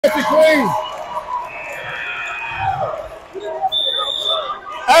Fancy Queen.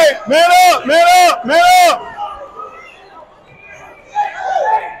 Hey, man up, man up, man up.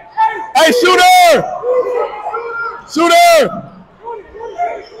 Hey, shooter. Shooter.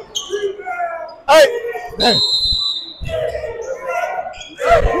 Hey. Hey,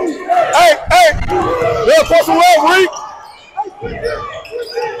 hey. Yeah, push him up, Reek.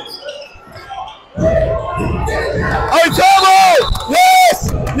 Hey, Trevor! Yes!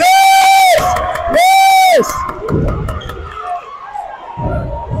 Yes! Yes!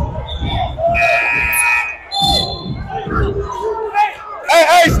 Hey,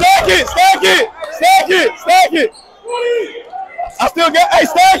 hey, stack it! Stack it! Stack it! Stack it! I still got, hey,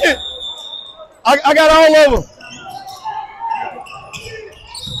 stack it! I got all of them.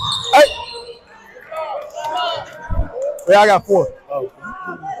 Hey. Yeah, I got 4. Oh.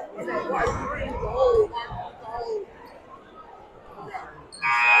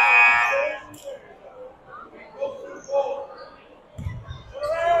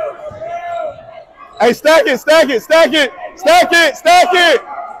 Hey, stack it, stack it, stack it, stack it, stack it,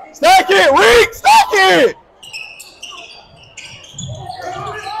 stack it, Reek, stack it.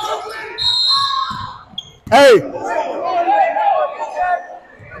 Hey.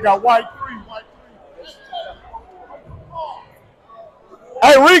 I got white 3, white 3.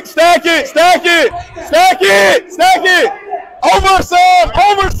 Hey, Reek, stack it, stack it, stack it, stack it. Over some,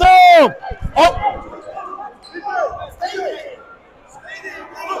 over some. Oh.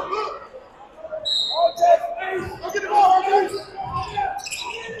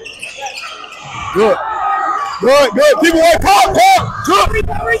 Good. Good, good. Keep away. Pop, pop. Good.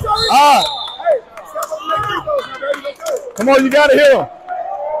 All right. Come on, you got to hit him.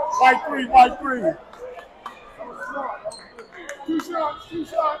 White 3, white 3. 2 shots, 2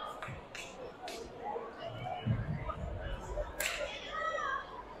 shots.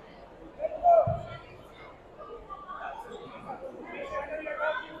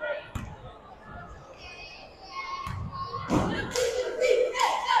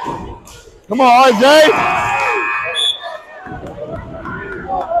 Come on, RJ.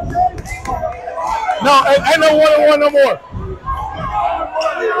 No, ain't no 1-on-1 no more.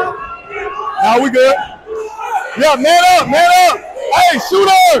 Now we good. Yeah, man up, man up. Hey,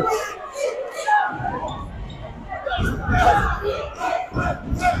 shooter.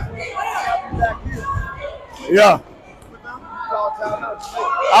 Yeah.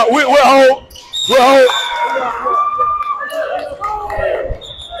 We'll hold. We'll hold.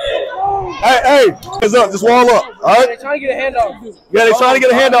 Hey, hey, hands up, just wall up, all right? They're trying to get a handoff. Yeah, they're trying to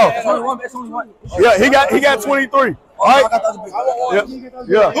get a handoff. Yeah, he got 23, all right?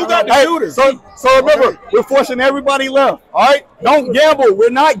 Yeah. Who got the shooter? So remember, we're forcing everybody left, all right? Don't gamble.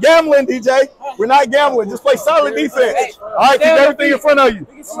 We're not gambling, DJ. We're not gambling. Just play solid defense, all right? Keep everything in front of you,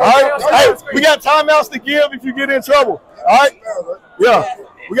 all right? Hey, we got timeouts to give if you get in trouble, all right? Yeah.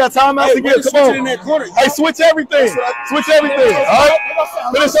 We got timeouts to get. Come on. In that corner. Hey, switch everything. Switch everything. All right.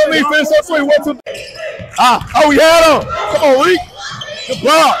 Finish on me. Finish on swing. 1, 2. Oh, we had him. Come on, Reek. Good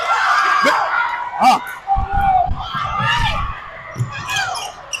block. Oh,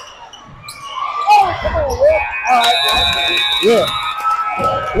 come on, Reek. All right. Yeah.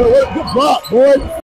 Good block, boy.